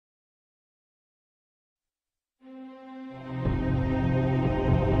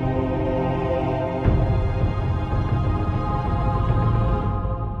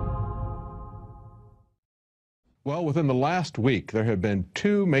Well, within the last week, there have been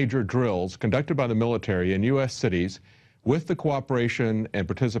two major drills conducted by the military in U.S. cities with the cooperation and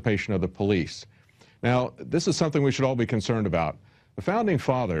participation of the police. Now, this is something we should all be concerned about. The Founding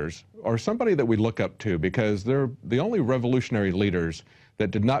Fathers are somebody that we look up to because they're the only revolutionary leaders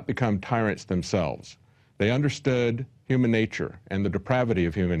that did not become tyrants themselves. They understood human nature and the depravity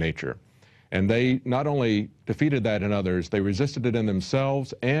of human nature. And they not only defeated that in others, they resisted it in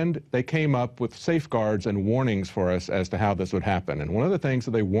themselves, and they came up with safeguards and warnings for us as to how this would happen. And one of the things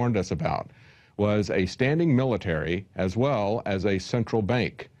that they warned us about was a standing military as well as a central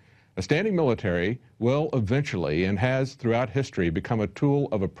bank. A standing military will eventually, and has throughout history, become a tool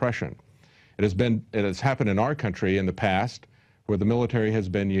of oppression. It has happened in our country in the past, where the military has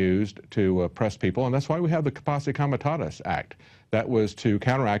been used to oppress people, and that's why we have the Posse Comitatus Act. That was to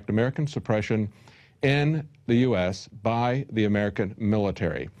counteract American suppression in the U.S. by the American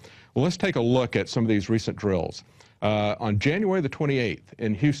military. Well, let's take a look at some of these recent drills. On January the 28th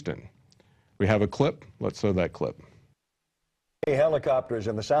in Houston, we have a clip. Let's show that clip. Helicopters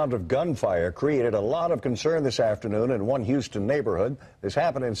and the sound of gunfire created a lot of concern this afternoon in one Houston neighborhood. This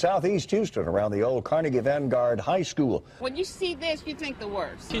happened in southeast Houston around the old Carnegie Vanguard High School. When you see this, you think the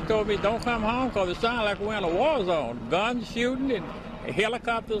worst. She told me don't come home because it sounded like we're in a war zone. Guns shooting and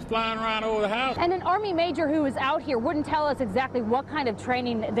helicopters flying around over the house. And an Army major who was out here wouldn't tell us exactly what kind of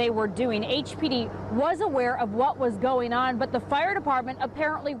training they were doing. HPD was aware of what was going on, but the fire department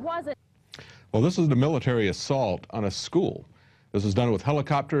apparently wasn't. Well, this is the military assault on a school. This was done with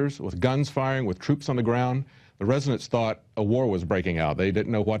helicopters, with guns firing, with troops on the ground. The residents thought a war was breaking out. They didn't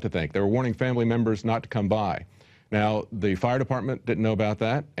know what to think. They were warning family members not to come by. Now, the fire department didn't know about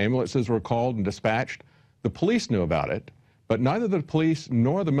that. Ambulances were called and dispatched. The police knew about it, but neither the police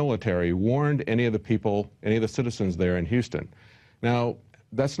nor the military warned any of the people, any of the citizens there in Houston. Now,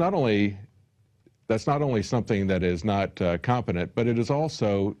 that's not only something that is not competent, but it is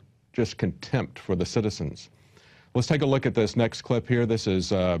also just contempt for the citizens. Let's take a look at this next clip here. This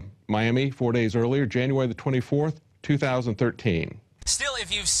is Miami 4 days earlier, January the 24th, 2013. Still,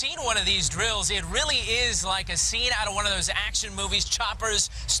 if you've seen one of these drills, it really is like a scene out of one of those action movies, choppers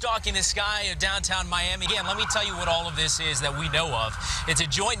stalking the sky of downtown Miami. Again, let me tell you what all of this is that we know of. It's a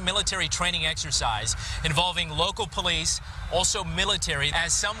joint military training exercise involving local police, also military,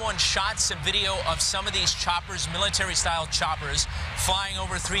 as someone shot some video of some of these choppers, military-style choppers, flying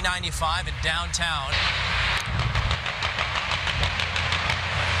over 395 in downtown.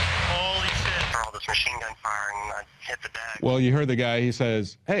 Machine gun firing, hit the deck. Well, you heard the guy, he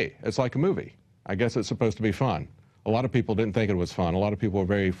says, hey, it's like a movie. I guess it's supposed to be fun. A lot of people didn't think it was fun. A lot of people were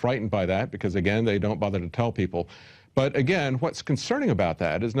very frightened by that because, again, they don't bother to tell people. But, again, what's concerning about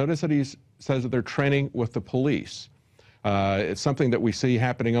that is notice that he says that they're training with the police. It's something that we see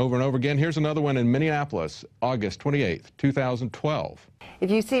happening over and over again. Here's another one in Minneapolis, August 28th, 2012. If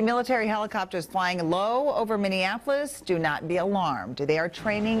you see military helicopters flying low over Minneapolis, do not be alarmed. They are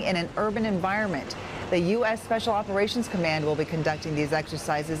training in an urban environment. The U.S. Special Operations Command will be conducting these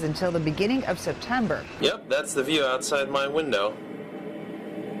exercises until the beginning of September. Yep, that's the view outside my window.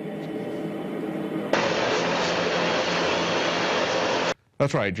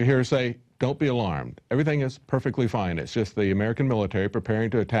 That's right. You hear her say, don't be alarmed. Everything is perfectly fine. It's just the American military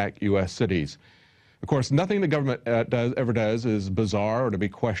preparing to attack U.S. cities. Of course, nothing the government ever does is bizarre or to be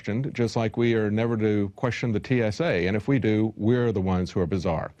questioned, just like we are never to question the TSA. And if we do, we're the ones who are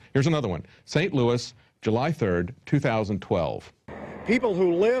bizarre. Here's another one. St. Louis, July 3rd, 2012. People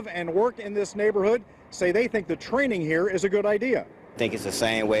who live and work in this neighborhood say they think the training here is a good idea. I think it's the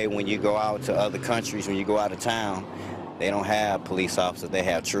same way when you go out to other countries, when you go out of town. They don't have police officers, they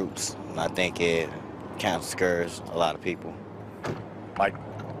have troops. And I think it kind of scares a lot of people. Like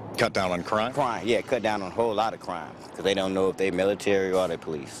cut down on crime? Crime, yeah, cut down on a whole lot of crime because they don't know if they're military or they're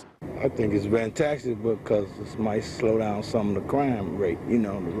police. I think it's fantastic because this might slow down some of the crime rate. You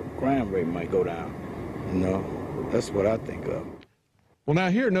know, the crime rate might go down. You know, that's what I think of. Well, now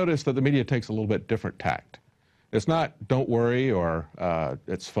here, notice that the media takes a little bit different tact. It's not don't worry or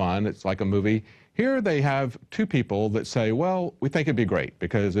it's fun, it's like a movie. Here they have two people that say, well, we think it'd be great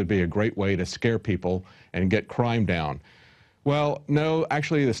because it'd be a great way to scare people and get crime down. Well, no,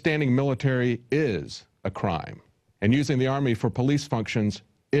 actually the standing military is a crime. And using the Army for police functions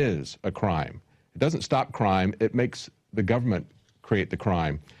is a crime. It doesn't stop crime, it makes the government create the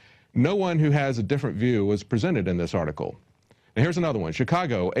crime. No one who has a different view was presented in this article. And here's another one,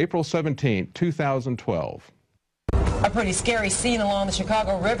 Chicago, April 17, 2012. A pretty scary scene along the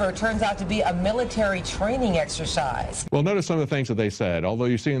Chicago River turns out to be a military training exercise. Well, notice some of the things that they said. Although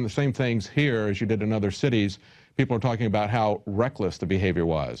you're seeing the same things here as you did in other cities, people are talking about how reckless the behavior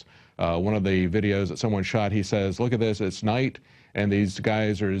was. One of the videos that someone shot, he says, look at this, it's night, and these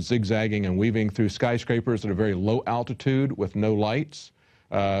guys are zigzagging and weaving through skyscrapers at a very low altitude with no lights.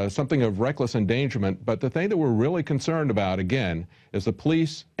 Something of reckless endangerment. But the thing that we're really concerned about, again, is the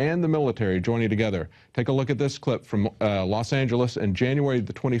police and the military joining together. Take a look at this clip from Los Angeles in January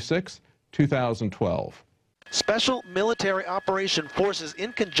the 26th, 2012. Special Military Operation Forces,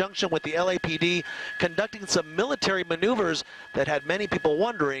 in conjunction with the LAPD, conducting some military maneuvers that had many people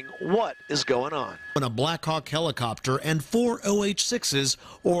wondering what is going on. When a Black Hawk helicopter and 4 OH-6s,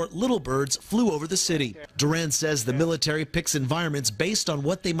 or Little Birds, flew over the city. Duran says the military picks environments based on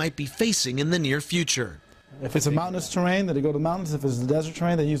what they might be facing in the near future. If it's a mountainous terrain, then they go to the mountains. If it's a desert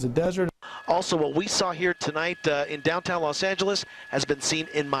terrain, they use the desert. Also, what we saw here tonight in downtown Los Angeles has been seen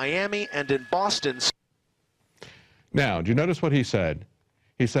in Miami and in Boston. Now, do you notice what he said?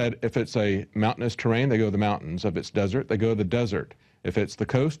 He said if it's a mountainous terrain, they go to the mountains. If it's desert, they go to the desert. If it's the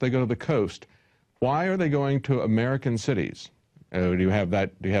coast, they go to the coast. Why are they going to American cities? Do you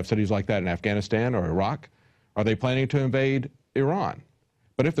have cities like that in Afghanistan or Iraq? Are they planning to invade Iran?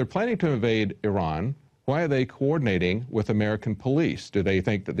 But if they're planning to invade Iran, why are they coordinating with American police? Do they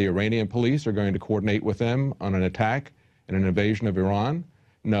think that the Iranian police are going to coordinate with them on an attack and an invasion of Iran?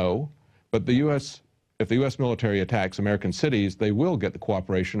 No. But if the U.S. military attacks American cities, they will get the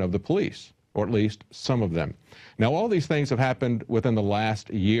cooperation of the police, or at least some of them. Now, all these things have happened within the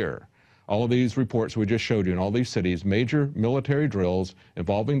last year. All of these reports we just showed you in all these cities, major military drills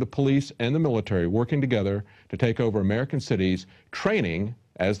involving the police and the military working together to take over American cities, training,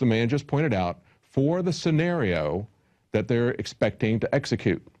 as the man just pointed out, for the scenario that they're expecting to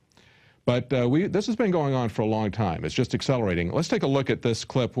execute. But this has been going on for a long time. It's just accelerating. Let's take a look at this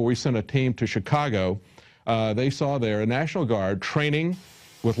clip where we sent a team to Chicago. They saw there a National Guard training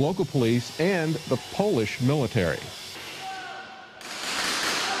with local police and the Polish military.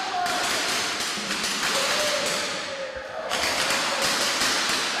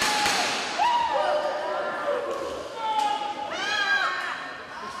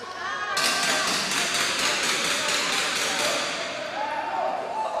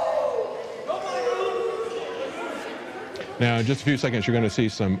 Now, in just a few seconds, you're going to see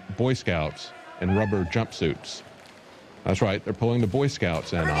some Boy Scouts in rubber jumpsuits. That's right, they're pulling the Boy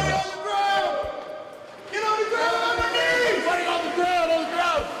Scouts in on this. Get on the ground on your knees! Everybody on the ground, on the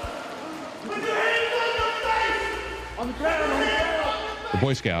ground! Put your hands on your face! On the ground, on the ground! The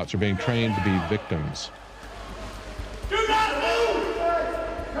Boy Scouts are being trained to be victims. Do not move!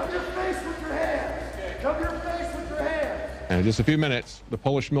 Cover your face with your hands! Cover your face with your hands! And in just a few minutes, the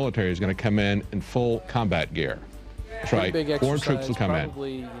Polish military is going to come in full combat gear. That's right. Big Foreign troops will come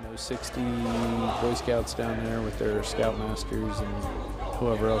probably, 60 Boy Scouts down there with their scoutmasters and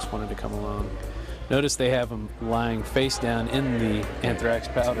whoever else wanted to come along. Notice they have them lying face down in the anthrax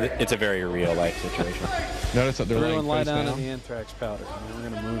powder. It's a very real-life situation. Notice that they're lie down in the anthrax powder. We're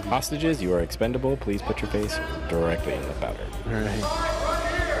going to move you. Hostages, you are expendable. Please put your face directly in the powder. All right.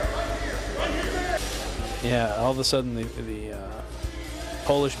 Yeah, all of a sudden the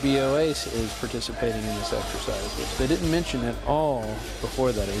Polish BOA is participating in this exercise, which they didn't mention at all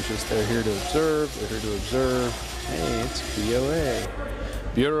before that. It was just they're here to observe, they're here to observe. Hey, it's BOA.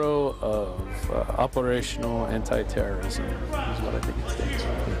 Bureau of Operational Anti-Terrorism is what I think it stands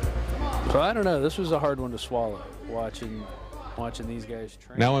for. So I don't know, this was a hard one to swallow, watching these guys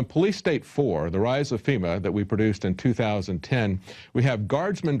train. Now in Police State 4, the rise of FEMA that we produced in 2010, we have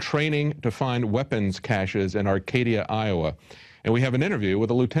guardsmen training to find weapons caches in Arcadia, Iowa. And we have an interview with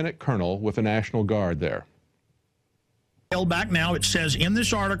a lieutenant colonel with the National Guard there. Back now, it says in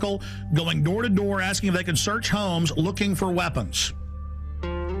this article, going door to door asking if they can search homes looking for weapons.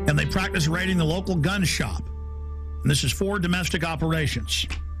 And they practice raiding the local gun shop. And this is for domestic operations.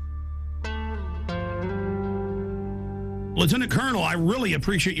 Lieutenant Colonel, I really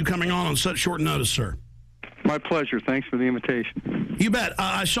appreciate you coming on such short notice, sir. My pleasure. Thanks for the invitation. You bet.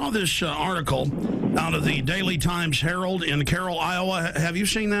 I saw this article out of the Daily Times Herald in Carroll, Iowa. Have you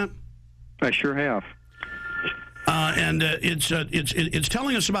seen that? I sure have. And it's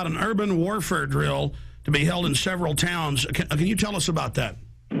telling us about an urban warfare drill to be held in several towns. Can you tell us about that?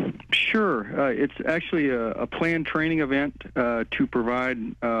 Sure. It's actually a planned training event to provide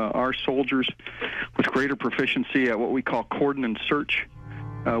our soldiers with greater proficiency at what we call cordon and search,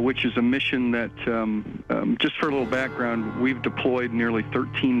 which is a mission that, just for a little background, we've deployed nearly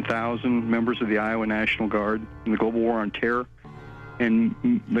 13,000 members of the Iowa National Guard in the global war on terror. And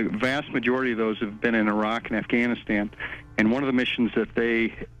the vast majority of those have been in Iraq and Afghanistan. And one of the missions that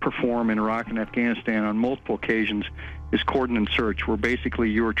they perform in Iraq and Afghanistan on multiple occasions is cordon and search, where basically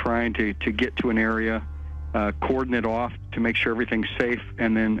you are trying to get to an area cordon it off to make sure everything's safe,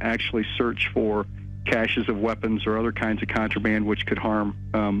 and then actually search for caches of weapons or other kinds of contraband which could harm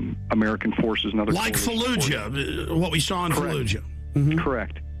American forces and other like Fallujah, what we saw in Correct. Fallujah.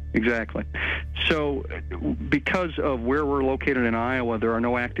 Correct. Exactly. So because of where we're located in Iowa, there are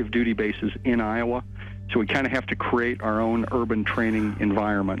no active duty bases in Iowa, so we kind of have to create our own urban training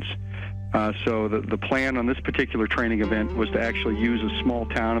environments. So the plan on this particular training event was to actually use a small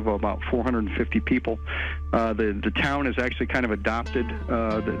town of about 450 people. The town has actually kind of adopted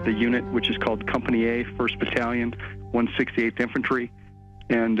the unit, which is called Company A, 1st Battalion, 168th Infantry,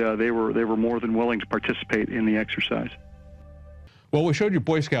 and they were more than willing to participate in the exercise. Well, we showed you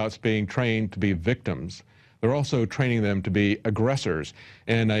Boy Scouts being trained to be victims. They're also training them to be aggressors.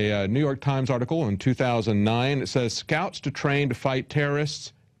 In a New York Times article in 2009, it says Scouts to train to fight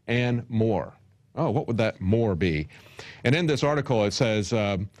terrorists and more. Oh, what would that more be? And in this article, it says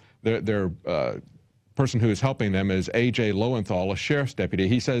their person who is helping them is A.J. Lowenthal, a sheriff's deputy.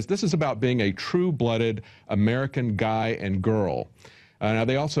 He says this is about being a true-blooded American guy and girl. Now,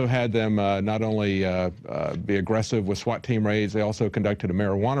 they also had them not only be aggressive with SWAT team raids, they also conducted a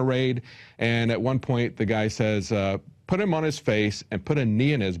marijuana raid. And at one point, the guy says, put him on his face and put a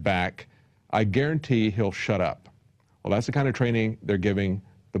knee in his back. I guarantee he'll shut up. Well, that's the kind of training they're giving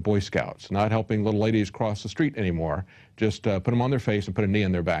the Boy Scouts, not helping little ladies cross the street anymore. Just put them on their face and put a knee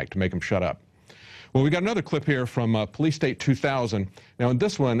in their back to make them shut up. Well, we got another clip here from Police State 2000. Now, in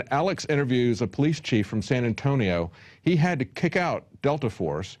this one, Alex interviews a police chief from San Antonio. He had to kick out Delta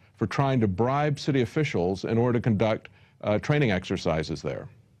Force for trying to bribe city officials in order to conduct training exercises there.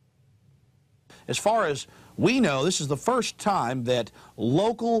 As far as we know, this is the first time that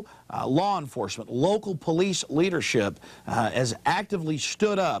local law enforcement, local police leadership has actively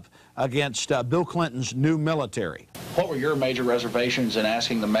stood up against Bill Clinton's new military. What were your major reservations in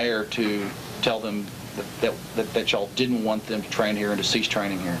asking the mayor to tell them that y'all didn't want them to train here and to cease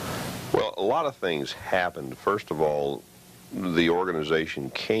training here? Well, a lot of things happened. First of all, the organization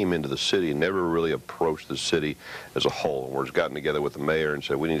came into the city and never really approached the city as a whole. We're just gotten together with the mayor and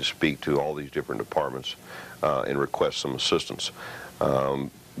said we need to speak to all these different departments and request some assistance.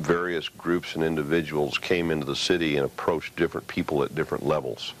 Various groups and individuals came into the city and approached different people at different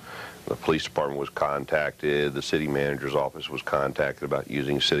levels. The police department was contacted, the city manager's office was contacted about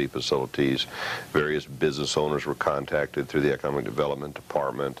using city facilities, various business owners were contacted through the economic development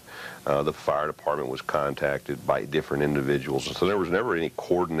department, the fire department was contacted by different individuals, and so there was never any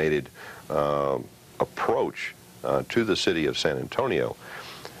coordinated approach to the city of San Antonio.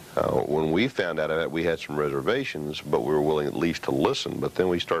 When we found out of it, we had some reservations, but we were willing at least to listen. But then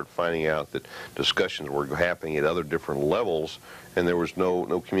we started finding out that discussions were happening at other different levels, and there was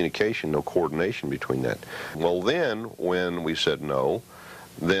no communication, no coordination between that. Well, then, when we said no,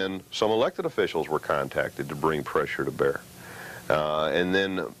 then some elected officials were contacted to bring pressure to bear. And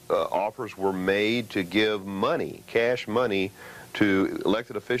then offers were made to give money, cash money, to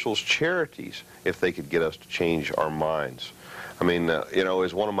elected officials' charities if they could get us to change our minds. I mean, you know,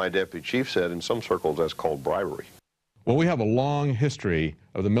 as one of my deputy chiefs said, in some circles that's called bribery. Well, we have a long history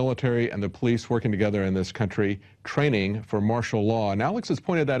of the military and the police working together in this country, training for martial law. And Alex has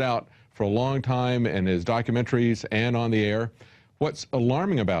pointed that out for a long time in his documentaries and on the air. What's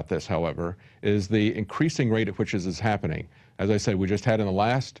alarming about this, however, is the increasing rate at which this is happening. As I said, we just had in the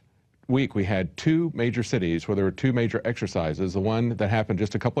last week, we had 2 major cities where there were 2 major exercises. The one that happened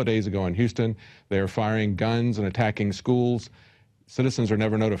just a couple of days ago in Houston, they are firing guns and attacking schools. Citizens are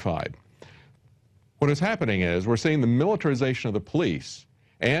never notified. What is happening is we're seeing the militarization of the police,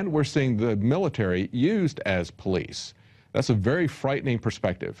 and we're seeing the military used as police. That's a very frightening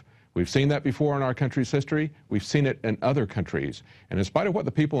perspective. We've seen that before in our country's history. We've seen it in other countries. And in spite of what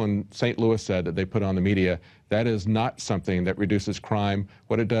the people in St. Louis said that they put on the media, that is not something that reduces crime.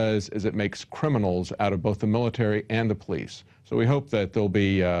 What it does is it makes criminals out of both the military and the police. So we hope that there'll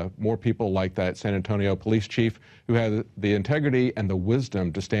be more people like that San Antonio police chief who have the integrity and the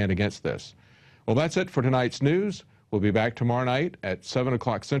wisdom to stand against this. Well, that's it for tonight's news. We'll be back tomorrow night at 7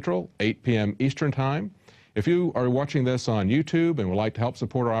 o'clock Central, 8 p.m. Eastern Time. If you are watching this on YouTube and would like to help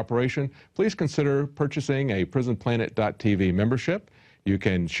support our operation, please consider purchasing a PrisonPlanet.tv membership. You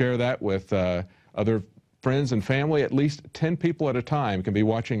can share that with other friends and family. At least 10 people at a time can be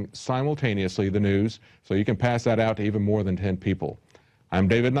watching simultaneously the news, so you can pass that out to even more than 10 people. I'm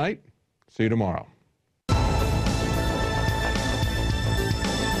David Knight. See you tomorrow.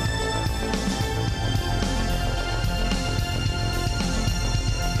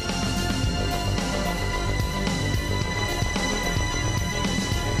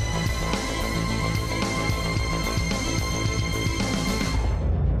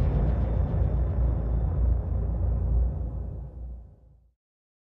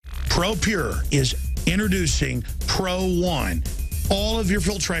 ProPure is introducing Pro One. All of your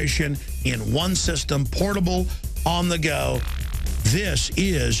filtration in one system, portable, on the go. This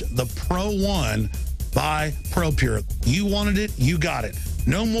is the Pro One by ProPure. You wanted it, you got it.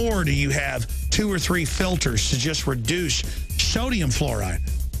 No more do you have 2 or 3 filters to just reduce sodium fluoride.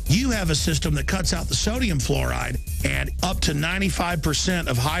 You have a system that cuts out the sodium fluoride and up to 95%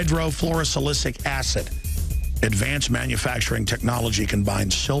 of hydrofluorosilicic acid. Advanced manufacturing technology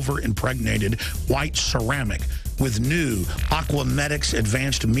combines silver-impregnated white ceramic with new Aquamedics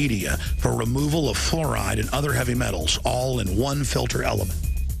advanced media for removal of fluoride and other heavy metals, all in one filter element.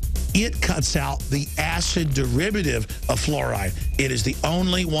 It cuts out the acid derivative of fluoride. It is the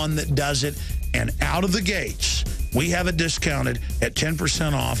only one that does it, and out of the gates, we have it discounted at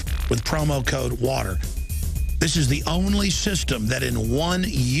 10% off with promo code WATER. This is the only system that in one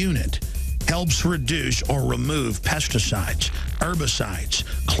unit helps reduce or remove pesticides, herbicides,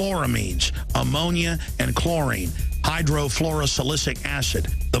 chloramines, ammonia, and chlorine, hydrofluorosilicic acid,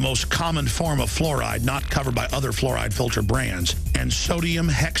 the most common form of fluoride not covered by other fluoride filter brands, and sodium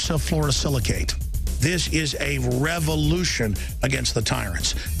hexafluorosilicate. This is a revolution against the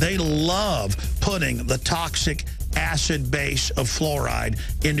tyrants. They love putting the toxic acid base of fluoride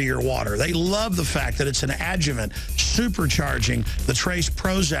into your water. They love the fact that it's an adjuvant supercharging the trace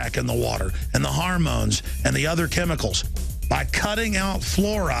Prozac in the water and the hormones and the other chemicals. By cutting out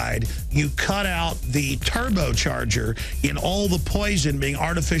fluoride, you cut out the turbocharger in all the poison being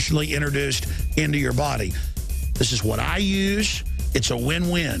artificially introduced into your body. This is what I use. It's a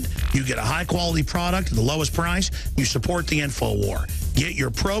win-win. You get a high-quality product at the lowest price. You support the InfoWar. Get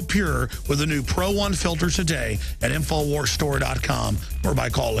your ProPure with the new Pro One filter today at InfoWarsStore.com or by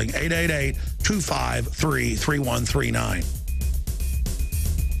calling 888-253-3139.